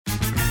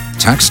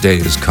Tax day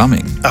is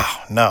coming.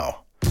 Oh, no.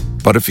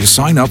 But if you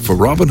sign up for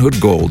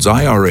Robinhood Gold's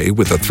IRA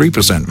with a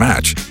 3%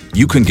 match,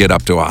 you can get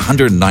up to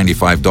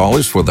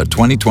 $195 for the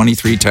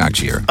 2023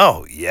 tax year.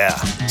 Oh, yeah.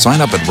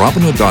 Sign up at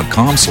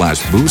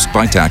Robinhood.com/boost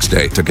by tax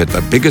day to get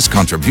the biggest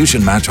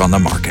contribution match on the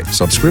market.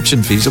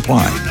 Subscription fees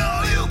apply.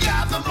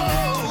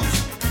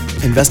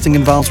 Investing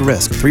involves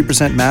risk.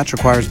 3% match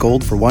requires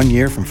gold for 1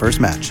 year from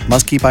first match.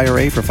 Must keep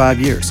IRA for 5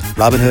 years.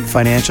 Robinhood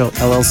Financial,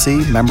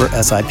 LLC, member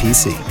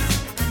SIPC.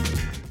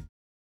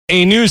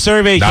 A new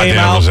survey came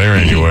out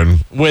Aaron,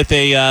 with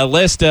a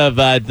list of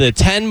the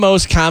 10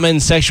 most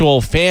common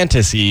sexual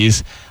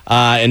fantasies,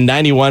 and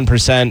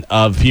 91%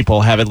 of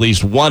people have at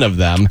least one of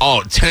them.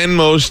 Oh, 10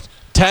 most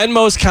 10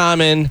 most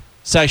common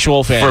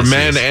sexual fantasies. for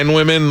men and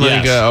women?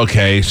 Like, Yes.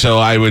 okay, so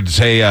I would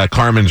say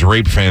Carmen's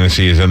rape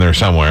fantasy is in there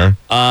somewhere.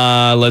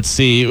 Let's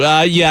see.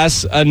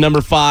 Yes,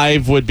 number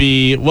 5 would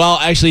be, well,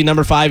 actually,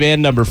 number 5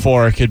 and number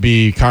 4 could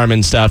be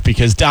Carmen stuff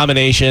because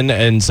domination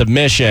and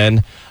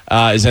submission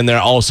is in there.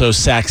 Also,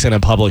 sex in a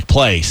public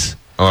place.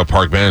 Oh, a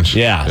park bench.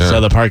 Yeah, so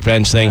the park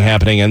bench thing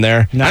happening in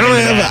there.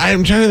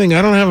 I'm trying to think.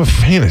 I don't have a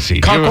fantasy.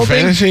 Do you have a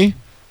fantasy?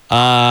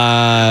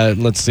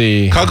 Let's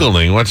see.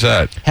 Cuckolding. What's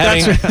that?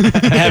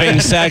 Having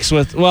sex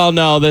with, well,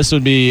 no, this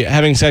would be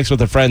having sex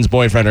with a friend's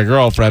boyfriend or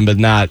girlfriend, but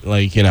not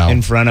like,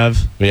 In front of.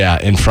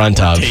 Yeah, in front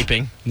of.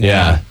 Taping.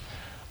 Yeah.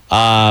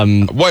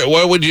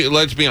 What would you,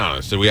 let's be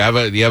honest. Do you have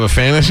a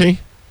fantasy?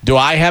 Do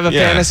I have a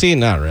fantasy?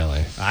 Not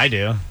really. I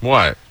do.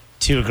 What?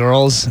 2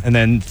 girls, and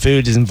then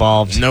food is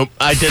involved. Nope,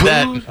 I did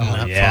that.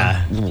 Oh,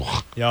 yeah.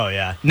 Oh,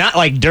 yeah. Not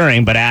like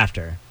during, but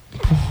after.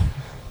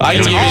 I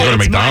You go to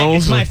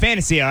McDonald's? It's my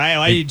fantasy, all right?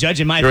 Why are you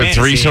judging my You're a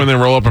fantasy? threesome and then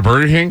roll up a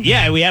Burger King?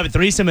 Yeah, we have a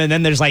threesome, and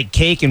then there's like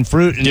cake and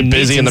fruit and Get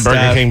busy meats in the and Burger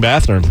stuff. King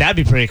bathroom. That'd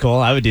be pretty cool.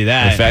 I would do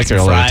that. In fact, you're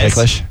a Some little fries.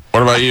 ticklish.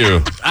 What about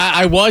you?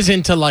 I was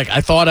into,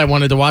 I thought I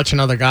wanted to watch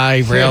another guy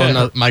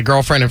rail my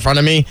girlfriend in front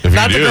of me. If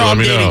Not you the do, girl let I'm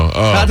me dating. know.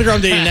 Oh. Not the girl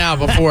I'm dating now,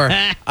 before.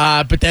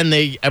 But then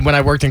when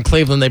I worked in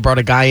Cleveland, they brought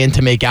a guy in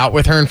to make out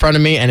with her in front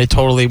of me, and it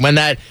totally, when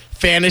that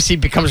fantasy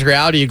becomes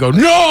reality, you go,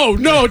 no,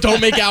 don't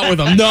make out with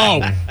him.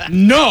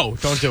 No,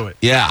 don't do it.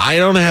 Yeah, I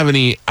don't have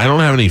any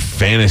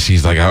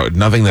fantasies,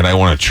 nothing that I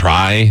want to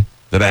try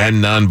that I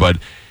hadn't done, but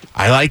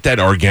I like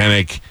that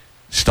organic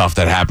stuff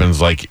that happens.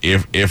 Like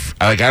if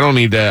I don't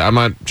need to, I'm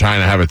not trying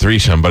to have a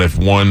threesome, but if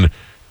one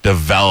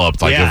developed,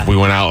 if we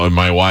went out with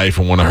my wife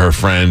and one of her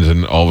friends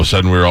and all of a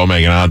sudden we were all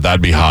making out,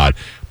 that'd be hot.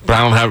 But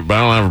I don't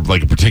have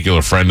like a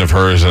particular friend of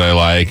hers that I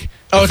like.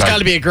 Oh, it's got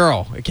to be a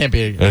girl. It can't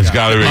be a girl. It's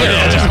got to be a girl.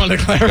 I just wanted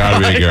to clarify. Got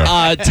to be a girl.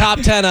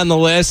 Top 10 on the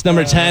list.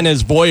 Number 10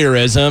 is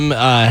voyeurism,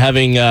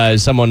 having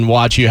someone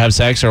watch you have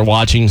sex or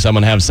watching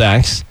someone have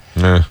sex.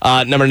 Yeah.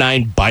 Number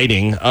 9,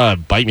 biting.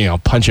 Bite me, I'll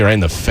punch you right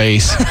in the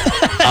face.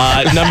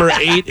 Number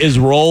 8 is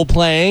role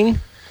playing.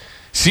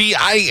 See,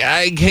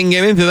 I can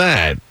get into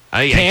that.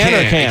 I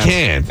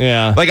can't.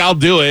 Yeah. Like, I'll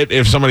do it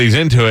if somebody's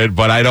into it,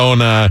 but I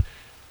don't.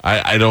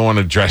 I don't want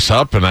to dress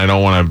up, and I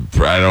don't want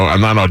to.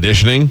 I'm not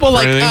auditioning. Well,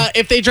 for anything.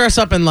 if they dress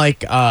up in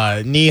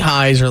knee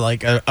highs or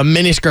a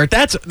mini skirt,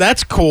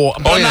 that's cool.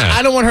 But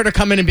I don't want her to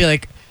come in and be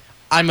like,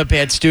 I'm a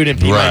bad student,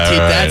 be my teeth.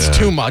 That's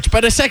too much.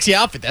 But a sexy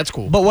outfit, that's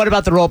cool. But what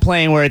about the role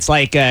playing where it's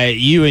like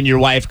you and your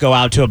wife go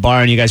out to a bar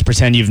and you guys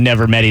pretend you've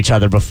never met each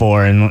other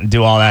before and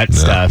do all that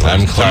stuff? To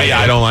me,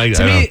 I don't like.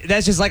 To me,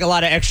 that's just like a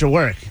lot of extra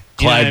work.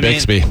 You know Clyde what I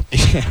mean?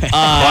 Bixby.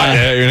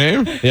 Clyde,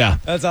 your name? Yeah.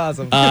 That's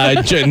awesome.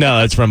 No,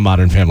 that's from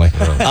Modern Family.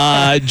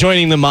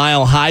 Joining the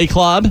Mile High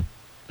Club.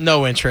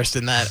 No interest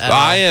in that.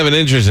 I have an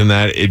interest in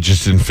that. It's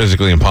just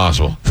physically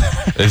impossible.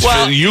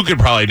 You could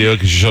probably do it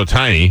because you're so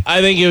tiny.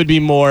 I think it would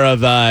be more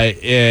of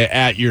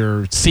at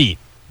your seat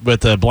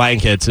with the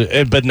blankets,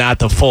 but not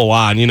the full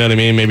on. You know what I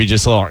mean? Maybe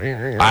just a little.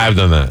 I have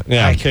done that.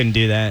 Yeah. I couldn't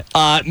do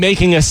that.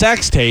 Making a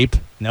sex tape.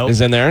 Nope.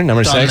 Is in there.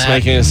 Number Done 6, that.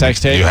 making a sex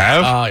tape. You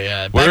have? Oh,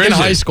 yeah. Where Back in is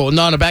it? high school.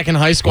 No, back in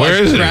high school. Where I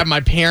is just it? grabbed my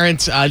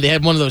parents. They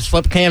had one of those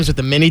flip cams with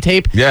the mini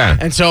tape. Yeah.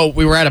 And so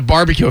we were at a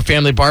barbecue, a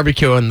family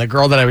barbecue, and the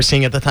girl that I was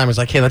seeing at the time was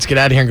like, hey, let's get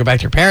out of here and go back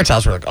to your parents'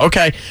 house. We're like,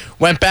 okay.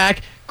 Went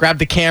back, grabbed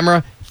the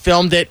camera,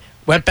 filmed it,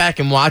 went back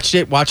and watched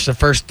the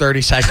first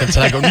 30 seconds,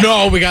 and I go,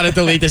 no, we got to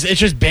delete this. It's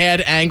just bad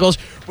angles.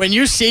 When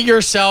you see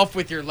yourself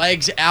with your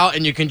legs out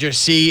and you can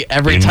just see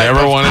every You type of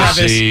never want to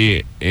crevice.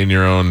 see in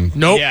your own.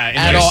 Nope, Yeah, in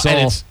at your all. soul.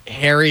 And it's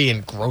hairy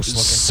and gross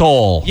looking.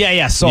 Soul.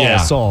 Yeah,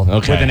 soul.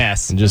 Okay. With an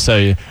S. Just so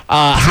you.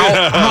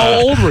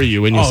 How old were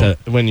you when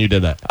you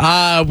did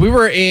that? We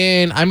were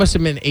I must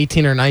have been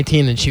 18 or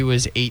 19, and she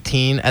was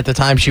 18 at the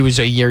time. She was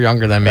a year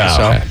younger than me. Oh,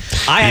 so okay.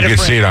 I had You a can friend.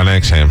 see it on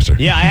X Hamster.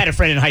 Yeah, I had a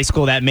friend in high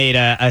school that made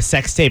a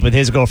sex tape with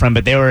his girlfriend,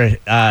 but they were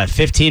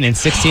 15 and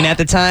 16 at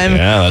the time.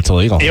 Yeah, that's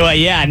illegal.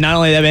 Yeah, not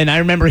only that, man, I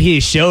remember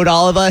he showed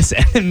all of us,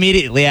 and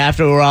immediately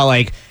after we were all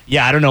like,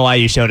 yeah, I don't know why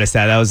you showed us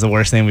that. That was the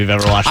worst thing we've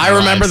ever watched. I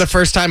remember the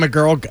first time a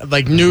girl,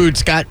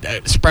 nudes got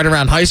spread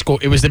around high school.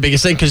 It was the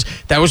biggest thing because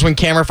that was when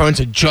camera phones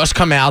had just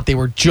come out. They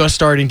were just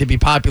starting to be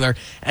popular,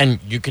 and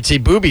you could see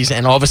boobies.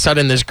 And all of a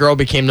sudden, this girl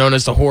became known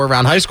as the whore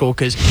around high school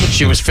because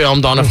she was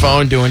filmed on a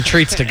phone doing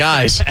treats to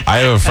guys. I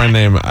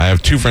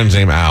have 2 friends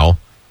named Al.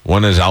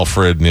 One is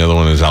Alfred, and the other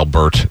one is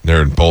Albert.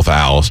 They're both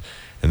Als,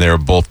 and they're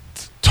both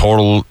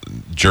total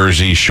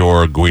Jersey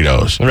Shore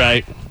Guidos.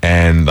 Right.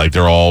 And like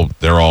they're all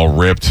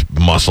ripped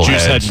muscle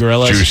Juice heads, head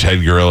gorillas. juice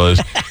head gorillas.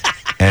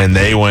 And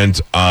they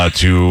went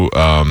to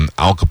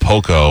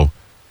Acapulco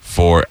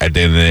and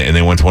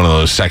they went to one of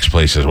those sex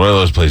places. What are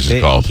those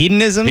places called?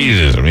 Hedonism?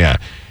 Hedonism, yeah.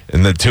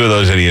 And the two of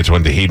those idiots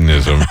went to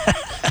hedonism,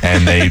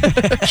 and they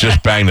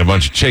just banged a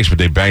bunch of chicks, but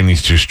they banged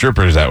these two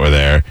strippers that were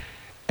there.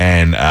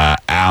 And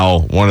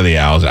one of the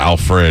Als,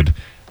 Alfred,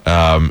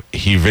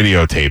 he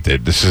videotaped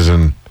it. This is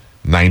in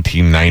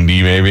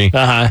 1990 maybe,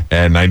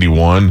 and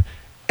 91.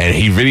 And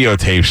he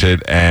videotapes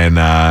it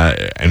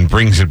and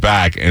brings it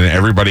back, and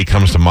everybody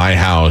comes to my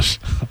house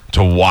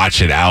to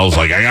watch it. Al's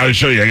like, I gotta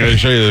show you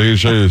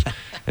this.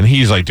 And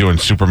he's like doing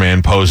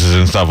Superman poses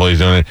and stuff while he's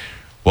doing it.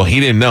 Well,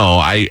 he didn't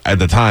know. At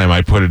the time,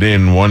 I put it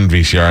in one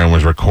VCR and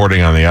was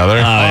recording on the other.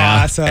 Oh,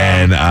 yeah. Awesome.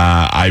 And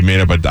I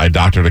made up I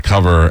doctored a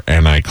cover,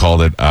 and I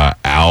called it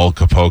Al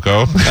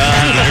Capoco.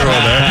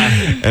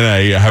 And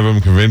I have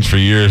him convinced for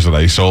years that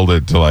I sold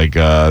it to like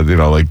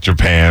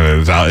Japan,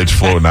 and it's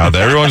floating out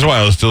there. Every once in a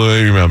while, he'll still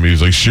email me.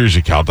 He's like,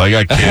 seriously, Calta, I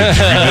got kids. You did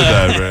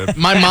that, man.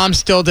 My mom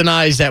still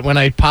denies that when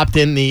I popped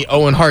in the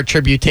Owen Hart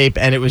tribute tape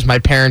and it was my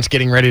parents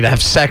getting ready to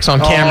have sex on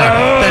camera,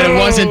 that it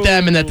wasn't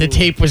them and that the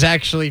tape was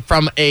actually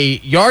from a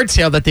yard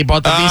sale that they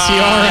bought the VCR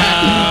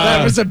at.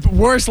 That was the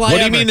worst lie What do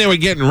you ever. mean they were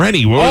getting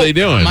ready? What were they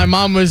doing? My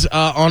mom was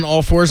on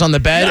all fours on the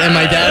bed, and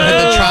my dad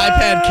had the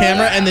tripod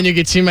camera, and then you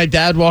could see my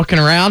dad walking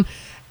around.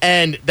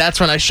 And that's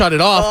when I shut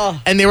it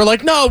off. And they were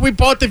like, no, we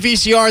bought the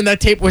VCR and that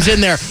tape was in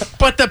there.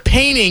 But the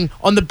painting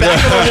on the back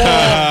of the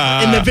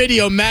wall in the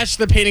video matched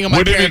the painting on my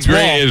Wouldn't it parents' be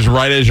wall. great is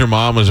right as your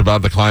mom was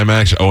about the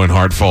climax, Owen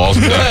Hart falls.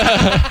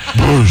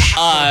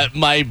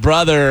 My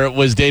brother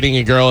was dating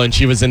a girl, and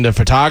she was into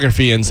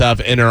photography and stuff,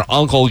 and her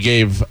uncle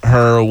gave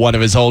her one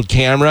of his old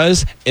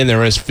cameras, and there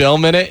was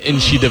film in it, and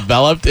she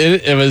developed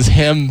it. It was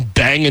him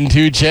banging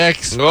two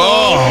chicks. Oh,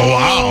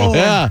 wow.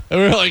 Yeah. And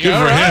we were like, Good all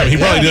for right. him. He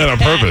probably did it on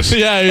purpose.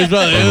 Yeah, he was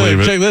probably,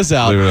 Leave it. check this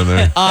out. Leave it in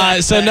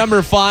there. So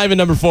number 5 and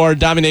number 4,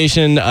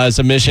 domination,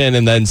 submission,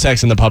 and then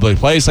sex in the public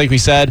place, like we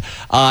said.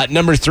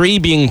 Number 3,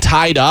 being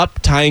tied up,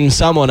 tying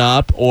someone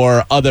up,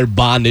 or other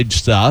bondage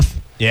stuff.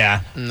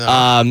 Yeah.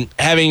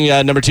 Having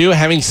number 2,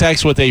 having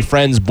sex with a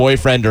friend's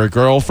boyfriend or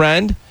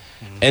girlfriend.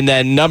 And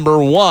then number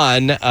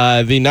 1,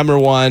 the number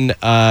 1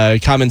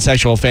 common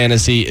sexual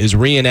fantasy is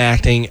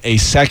reenacting a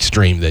sex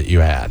dream that you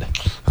had.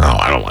 Oh,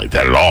 I don't like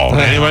that at all.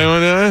 Anybody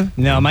want to do that?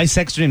 No, my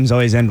sex dreams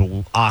always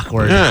end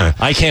awkward. Yeah.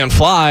 I can't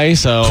fly,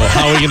 so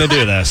how are we going to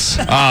do this?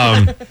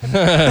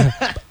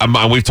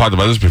 We've talked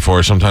about this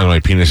before. Sometimes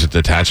my penis is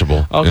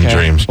detachable in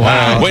dreams.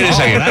 Wow. Wait a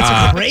second.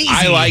 That's crazy.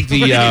 I like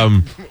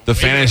the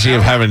fantasy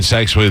of having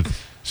sex with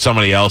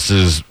somebody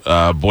else's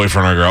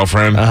boyfriend or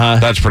girlfriend.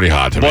 That's pretty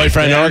hot to me.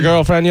 Boyfriend or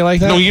girlfriend, you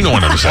like that? No, you know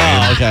what I'm saying.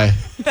 Oh, okay.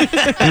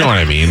 You know what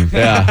I mean.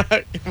 Yeah.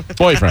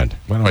 Boyfriend.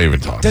 Why do I even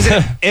talk? Does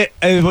it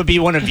would be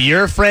one of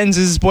your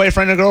friends'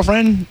 boyfriend or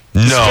girlfriend?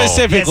 No.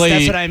 Specifically, Yes,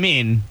 that's what I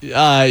mean. You,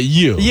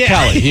 Yeah.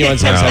 Kelly. He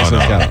wants to have sex with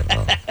Kelly.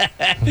 No.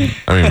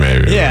 I mean,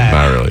 maybe. Yeah.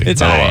 Not really.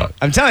 It's Not all a right. lot.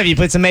 I'm telling you,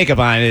 put some makeup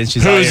on it. It's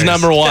just all Who's yours.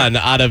 number 1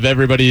 out of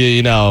everybody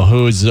you know?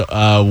 Whose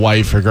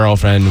wife or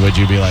girlfriend would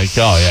you be like,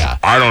 oh, yeah?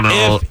 I don't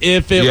know.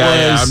 If it yeah,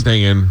 I'm was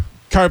thinking.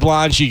 carte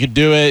blanche, you could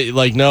do it,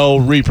 like no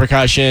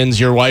repercussions,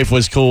 your wife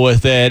was cool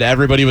with it,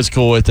 everybody was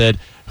cool with it,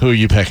 who are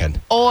you picking?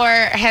 Or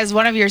has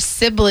one of your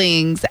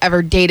siblings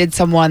ever dated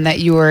someone that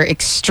you were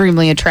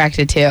extremely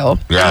attracted to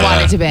and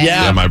wanted to bang?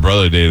 Yeah, my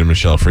brother dated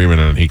Michelle Freeman,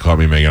 and he caught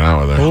me making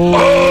out with her.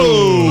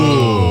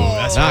 Oh,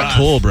 that's not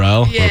cool,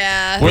 bro.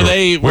 Yeah. Were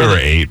they? We were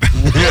 8.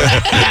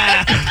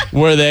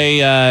 Were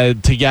they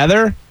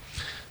together?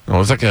 No, it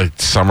was like a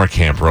summer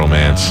camp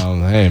romance. Oh,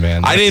 hey,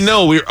 man. I didn't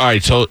know. All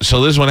right, so this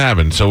is what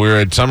happened. So we were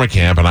at summer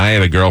camp, and I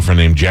had a girlfriend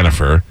named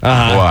Jennifer, who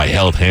I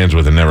held hands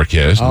with and never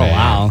kissed. Oh,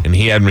 wow. And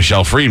he had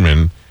Michelle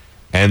Freeman,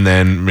 and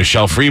then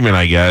Michelle Freeman,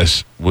 I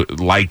guess,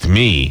 liked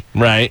me.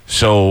 Right.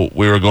 So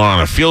we were going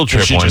on a field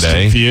trip She one just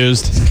day.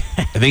 confused.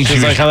 I think she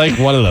She's was like, I like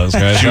one of those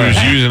guys. she was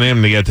using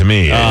him to get to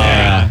me.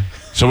 yeah.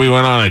 So we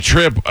went on a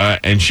trip,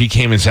 and she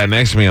came and sat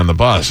next to me on the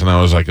bus, and I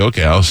was like,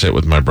 okay, I'll sit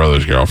with my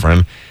brother's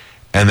girlfriend.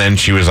 And then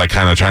she was like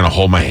kind of trying to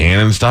hold my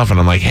hand and stuff. And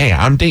I'm like, hey,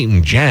 I'm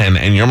dating Jen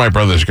and you're my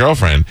brother's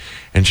girlfriend.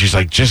 And she's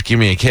like, just give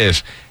me a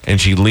kiss. And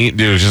she leaned,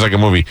 dude, it was just like a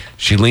movie.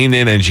 She leaned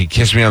in and she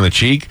kissed me on the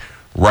cheek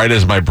right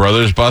as my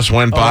brother's bus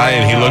went by.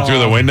 And he looked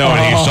through the window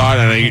and he saw it.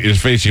 And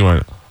his face, he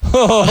went, he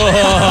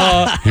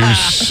was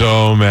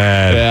so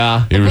mad.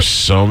 Yeah. He was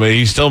so mad.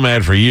 He's still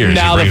mad for years.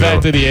 Now the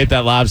fact that he ate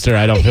that lobster,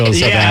 I don't feel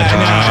so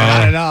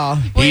bad. Not at all.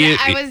 When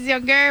I was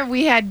younger,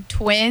 we had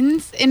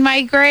twins in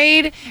my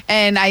grade,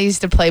 and I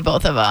used to play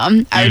both of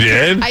them.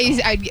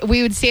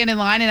 We would stand in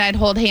line, and I'd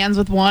hold hands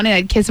with one, and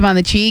I'd kiss him on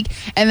the cheek.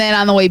 And then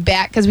on the way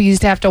back, because we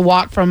used to have to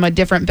walk from a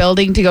different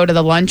building to go to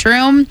the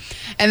lunchroom,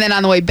 and then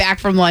on the way back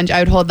from lunch, I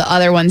would hold the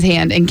other one's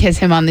hand and kiss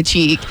him on the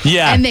cheek.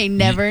 Yeah. And they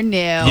never knew.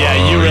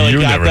 Yeah, you really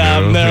you got never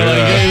them. knew. They're like,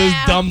 Yeah. hey, this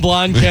dumb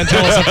blonde can't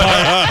tell us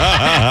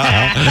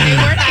apart. They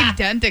weren't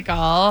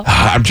identical.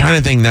 I'm trying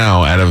to think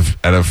now out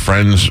of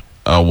friends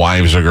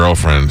wives or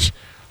girlfriends.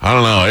 I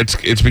don't know.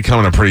 It's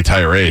becoming a pretty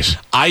tight race.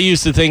 I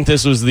used to think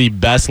this was the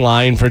best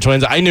line for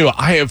twins.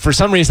 For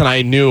some reason,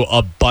 I knew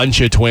a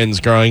bunch of twins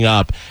growing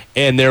up,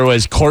 and there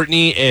was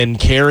Courtney and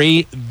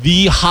Carrie.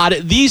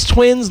 These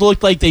twins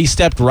looked like they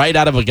stepped right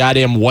out of a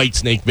goddamn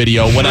Whitesnake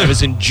video when I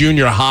was in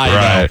junior high.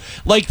 Right.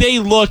 Though. Like, they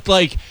looked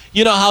like,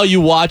 you know how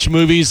you watch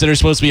movies that are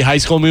supposed to be high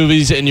school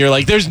movies, and you're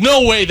like, there's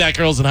no way that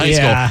girl's in high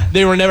school.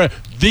 They were never.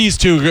 These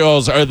two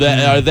girls are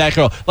that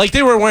girl. Like,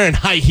 they were wearing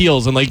high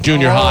heels in like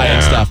junior high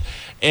and stuff.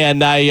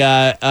 And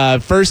I,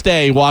 first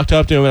day, walked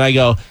up to him and I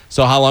go,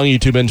 so how long you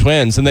two been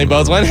twins? And they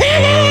both went, so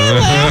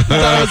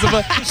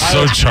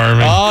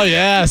charming. Oh,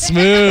 yeah,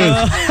 smooth.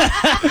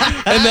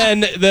 And then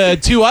the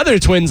two other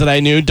twins that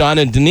I knew, Don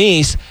and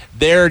Denise,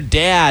 their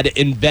dad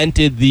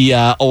invented the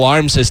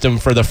alarm system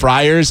for the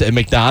fryers at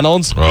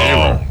McDonald's.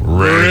 Oh,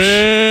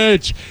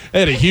 rich. They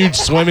had a huge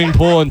swimming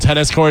pool and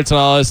tennis courts and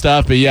all this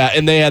stuff. But yeah,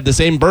 and they had the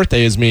same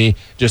birthday as me,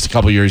 just a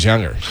couple years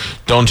younger.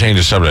 Don't change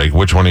the subject.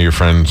 Which one of your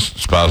friends'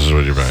 spouses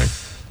would you bang?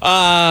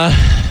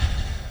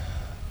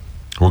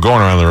 We're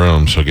going around the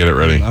room, so get it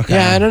ready. Okay.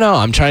 Yeah, I don't know.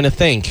 I'm trying to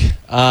think.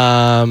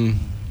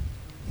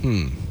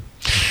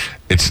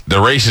 It's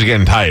the race is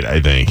getting tight, I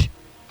think.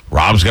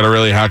 Rob's got a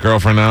really hot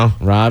girlfriend now.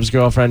 Rob's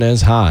girlfriend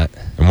is hot.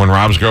 And when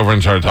Rob's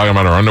girlfriend started talking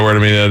about her underwear to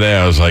me the other day,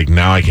 I was like,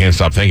 now I can't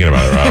stop thinking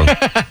about it,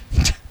 Rob.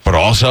 But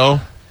also,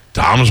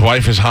 Dom's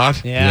wife is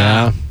hot.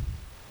 Yeah.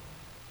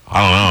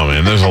 I don't know,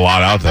 man. There's a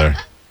lot out there.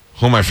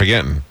 Who am I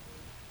forgetting?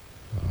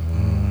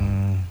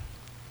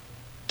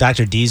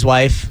 Dr. D's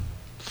wife.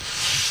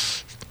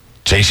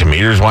 Jason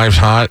Meter's wife's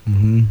hot.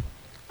 Mm-hmm.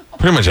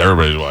 Pretty much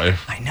everybody's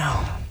wife. I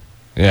know.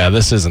 Yeah,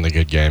 this isn't a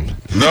good game.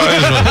 No,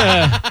 it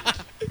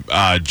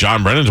isn't.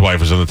 John Brennan's wife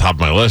was on the top of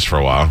my list for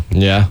a while.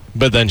 Yeah,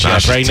 but then she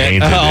got pregnant.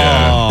 Tainted,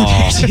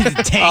 yeah. She's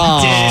tainted.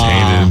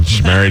 Tainted.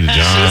 She's married to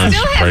John. She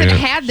still hasn't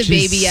had the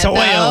baby yet, though.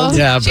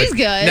 Yeah, but she's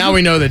good. Now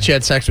we know that she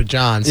had sex with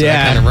John. So Yeah.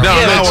 that kind of No,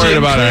 I'm not worried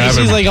about her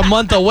having. She's like a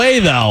month away,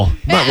 though.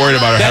 I'm not worried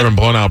about her having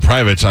blown out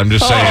privates. I'm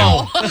just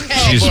saying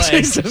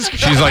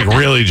she's like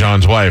really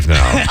John's wife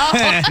now.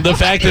 The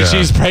fact that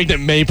she's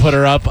pregnant may put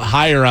her up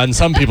higher on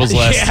some people's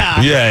list.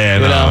 Yeah,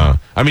 no.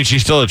 I mean,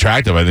 she's still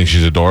attractive. I think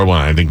she's adorable,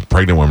 and I think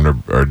pregnant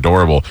women are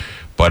adorable.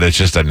 But it's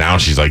just that now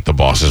she's like the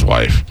boss's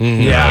wife.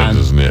 Mm-hmm.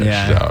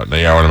 Now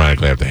you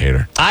automatically have to hate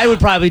her. I would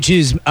probably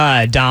choose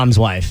Dom's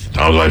wife.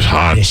 Dom's wife's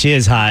hot. Yeah, she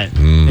is hot.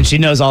 And she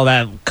knows all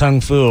that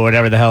kung fu or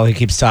whatever the hell he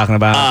keeps talking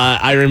about.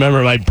 I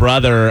remember my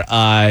brother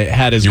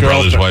had his Your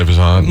girlfriend. brother's wife is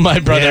hot. My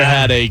brother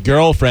had a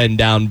girlfriend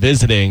down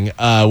visiting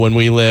when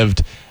we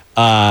lived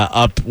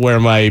up where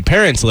my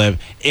parents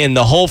live, and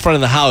the whole front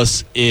of the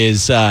house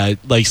is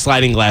like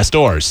sliding glass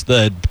doors,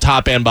 the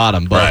top and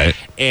bottom. Right.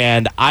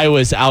 And I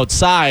was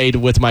outside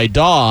with my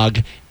dog,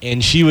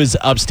 and she was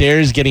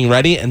upstairs getting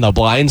ready, and the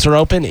blinds were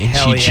open, and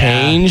she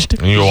changed.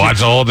 And you watch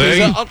the whole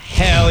thing?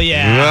 Hell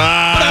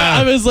yeah. But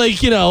I was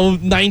like,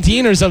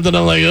 19 or something.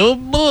 I'm like, oh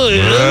boy.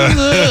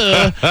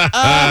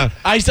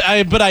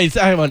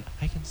 I went,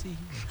 I can see you.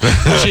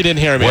 She didn't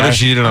hear me. What if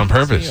she did it on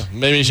purpose?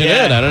 Maybe she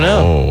did. I don't know.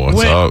 Oh,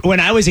 what's up? When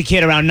I was a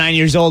kid, around 9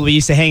 years old, we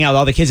used to hang out with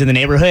all the kids in the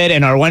neighborhood,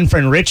 and our one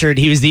friend Richard,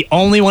 he was the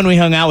only one we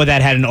hung out with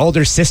that had an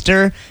older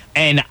sister.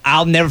 And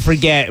I'll never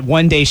forget,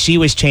 one day she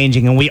was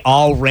changing, and we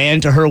all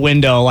ran to her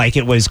window like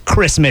it was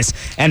Christmas,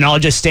 and all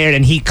just stared.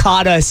 And he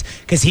caught us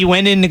because he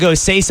went in to go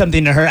say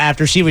something to her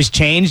after she was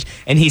changed,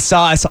 and he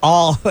saw us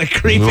all like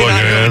creeping Look on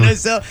at her him.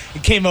 windowsill. He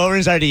came over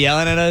and started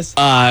yelling at us.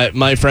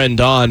 My friend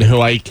Dawn, who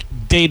I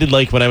dated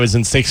like when I was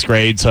in 6th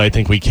grade, so I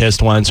think we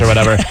kissed once or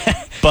whatever.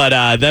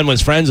 But then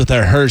was friends with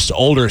her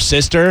older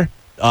sister.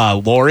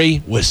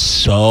 Lori was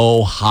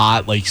so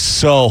hot,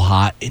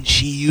 and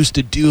she used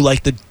to do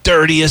like the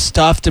dirtiest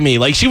stuff to me.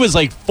 Like, she was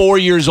like 4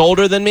 years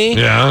older than me.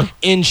 Yeah.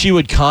 And she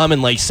would come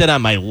and like sit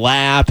on my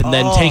lap and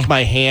then take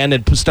my hand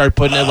and start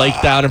putting it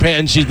like down her pants.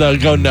 And she'd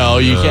like, go, no,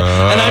 you can't.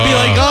 And I'd be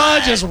like,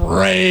 oh, just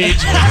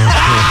rage.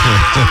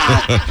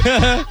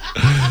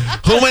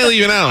 Who am I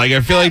leaving out? Like, I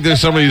feel like there's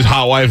somebody's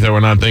hot wife that we're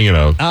not thinking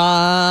of.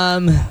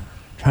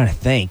 Trying to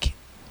think.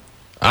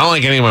 I don't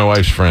like any of my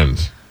wife's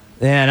friends.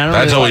 Yeah, and I don't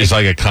That's really always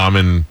like a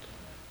common.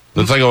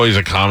 That's like always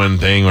a common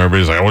thing where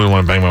everybody's like, I wouldn't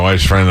want to bang my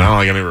wife's friend. I don't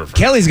like any of her friends.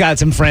 Kelly's got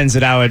some friends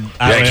that I would.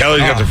 Kelly's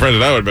got some friends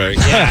that I would bang.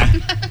 Yeah.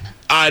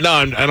 I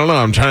don't know.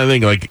 I'm trying to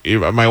think. Like,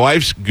 my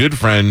wife's good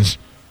friends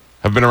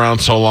have been around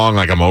so long,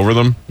 like I'm over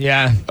them.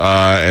 Yeah.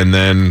 And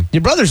then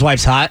Your brother's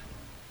wife's hot.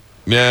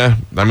 yeah,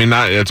 I mean,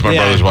 not it's my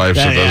brother's wife,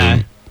 so it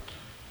doesn't.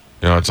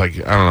 It's like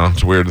I don't know.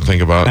 It's weird to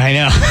think about. I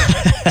know.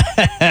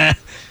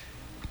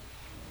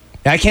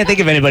 I can't think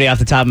of anybody off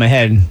the top of my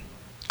head.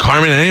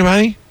 Carmen,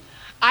 anybody?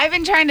 I've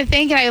been trying to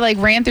think, and I like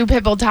ran through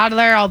Pitbull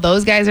Toddler. All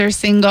those guys are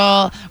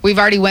single. We've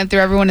already went through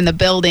everyone in the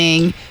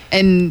building,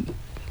 and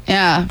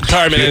yeah.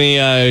 Carmen,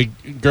 any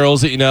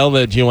girls that you know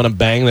that you want to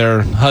bang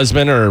their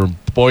husband or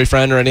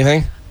boyfriend or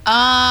anything?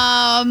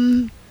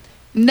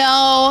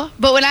 No,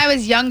 but when I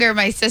was younger,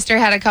 my sister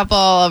had a couple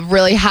of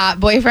really hot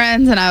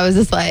boyfriends, and I was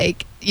just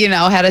like,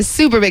 had a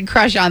super big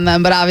crush on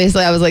them, but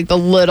obviously I was like the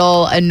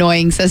little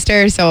annoying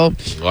sister. So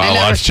Wow,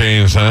 lots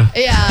changed, huh?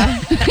 Yeah.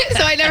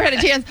 So I never had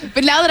a chance.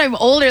 But now that I'm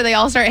older, they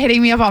all start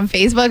hitting me up on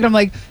Facebook, and I'm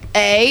like,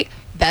 A,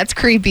 that's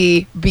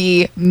creepy.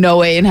 B, no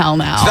way in hell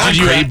now. It's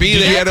not creepy.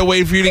 They had to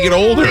wait for you to get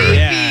older.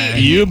 Yeah.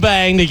 You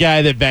banged a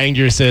guy that banged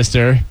your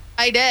sister.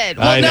 I did.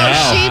 Well, no,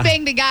 she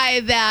banged a guy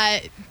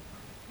that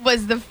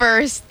was the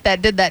first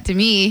that did that to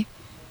me.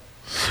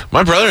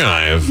 My brother and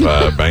I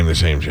have banged the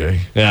same chick.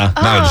 Yeah.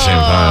 Not at the same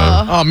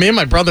time. Oh, me and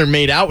my brother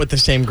made out with the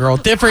same girl.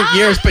 Different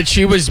years, but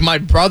she was my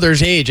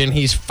brother's age, and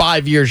he's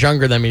 5 years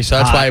younger than me, so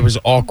that's why it was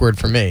awkward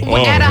for me.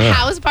 At a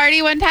house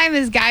party one time,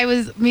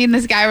 me and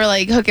this guy were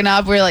like hooking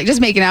up. We were like just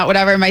making out,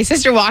 whatever. My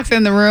sister walks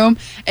in the room,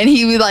 and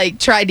he like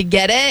tried to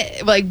get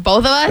it, like both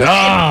of us.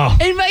 Oh.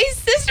 And my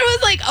sister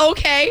was like,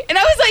 okay. And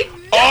I was like, no.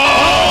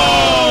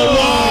 Oh,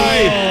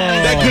 why?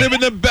 That could have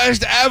been the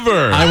best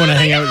ever. I want to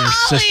hang out with your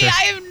Holly, sister.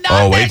 I am not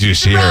Oh, wait that till you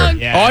see her.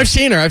 drunk. Yeah. Oh, I've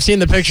seen her. I've seen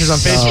the pictures on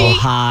Facebook. So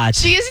hot.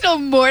 She is still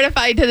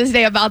mortified to this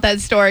day about that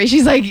story.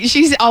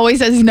 She always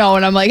says no,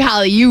 and I'm like,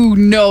 Holly,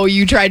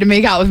 you tried to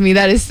make out with me.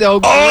 That is so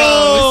gross.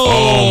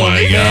 Oh,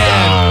 my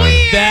God.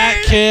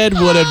 That kid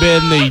would have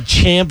been the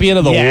champion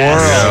of the world.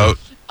 Yeah.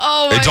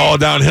 Oh, It's all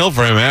downhill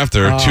for him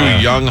after. Two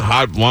young,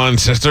 hot, blonde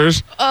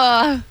sisters.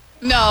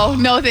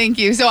 No, thank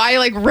you. So I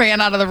like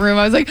ran out of the room.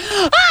 I was like, I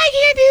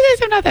can't do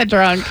this. I'm not that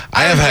drunk.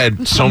 I have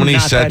had so many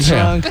not that sets.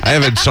 drunk. I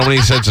have had so many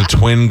sets of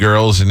twin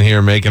girls in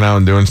here making out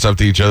and doing stuff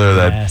to each other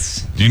that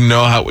Yes. you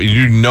know what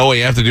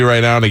you have to do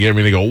right now to get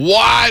me to go,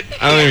 what?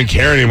 I don't even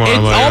care anymore. It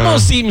I'm like,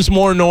 almost seems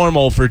more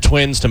normal for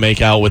twins to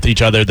make out with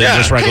each other than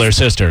just regular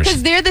sisters.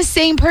 Because they're the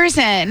same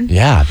person.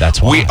 Yeah,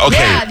 that's why.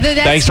 Yeah,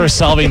 Thanks for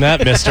solving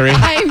that mystery.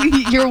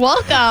 You're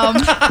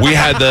welcome. We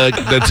had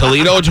the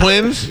Toledo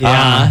twins.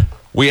 Yeah.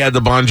 We had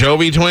the Bon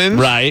Jovi twins.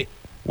 Right.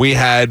 We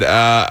had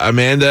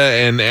Amanda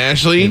and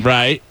Ashley.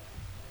 Right.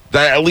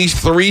 At least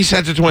 3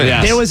 sets of twins.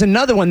 Yes. There was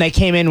another one that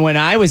came in when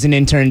I was an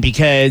intern,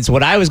 because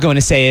what I was going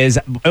to say is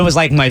it was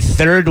like my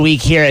 3rd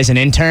week here as an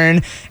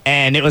intern,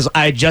 and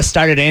I just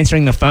started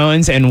answering the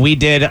phones, and we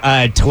did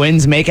a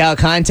twins makeout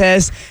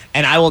contest,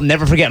 and I will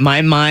never forget,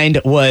 my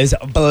mind was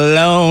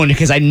blown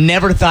because I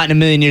never thought in a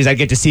million years I'd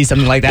get to see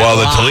something like that. Well,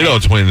 the live. Toledo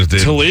twins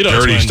did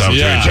dirty stuff to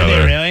each Did they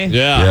other. really?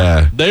 Yeah.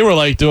 Yeah. They were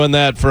like doing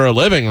that for a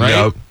living, right?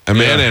 Yep.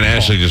 Amanda and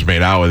Ashley just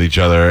made out with each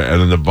other, and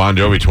then the Bon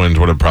Jovi twins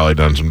would have probably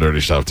done some dirty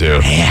stuff too.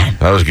 Man.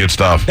 That was good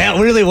stuff. That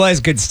really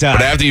was good stuff.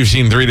 But after you've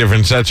seen 3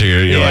 different sets of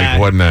you're Yeah. like,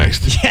 what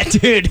next? Yeah,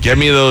 dude. Get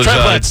me those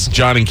Triplets.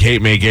 John and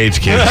Kate make AIDS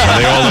kids. Are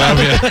they old enough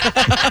yet?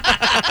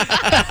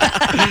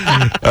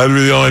 That'd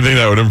be the only thing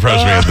that would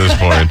impress me at this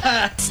point.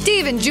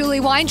 Steve and Julie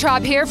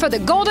Weintraub here for the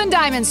Golden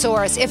Diamond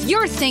Source. If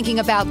you're thinking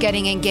about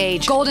getting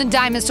engaged, Golden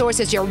Diamond Source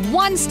is your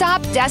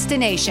one-stop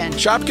destination.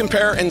 Shop,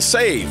 compare, and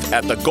save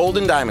at the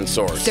Golden Diamond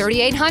Source.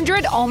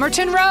 3800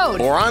 Almerton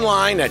Road. Or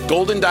online at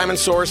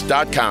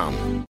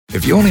goldendiamondsource.com.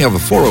 If you only have a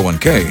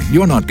 401k,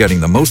 you're not getting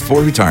the most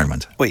for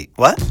retirement. Wait,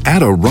 what?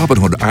 Add a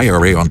Robinhood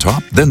IRA on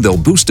top, then they'll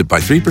boost it by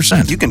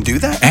 3%. You can do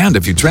that? And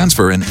if you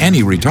transfer in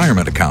any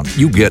retirement account,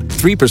 you get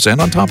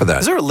 3% on top of that.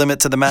 Is there a limit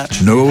to the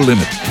match? No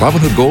limit.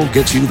 Robinhood Gold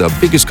gets you the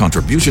biggest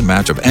contribution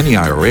match of any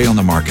IRA on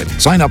the market.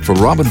 Sign up for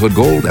Robinhood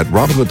Gold at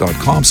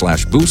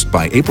Robinhood.com/boost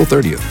by April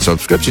 30th.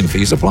 Subscription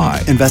fees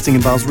apply. Investing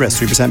involves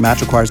risk. 3%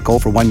 match requires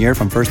gold for 1 year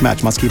from first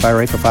match. Must keep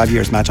IRA for 5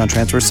 years. Match on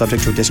transfers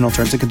subject to additional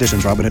terms and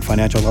conditions. Robinhood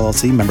Financial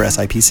LLC, member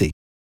SIPC.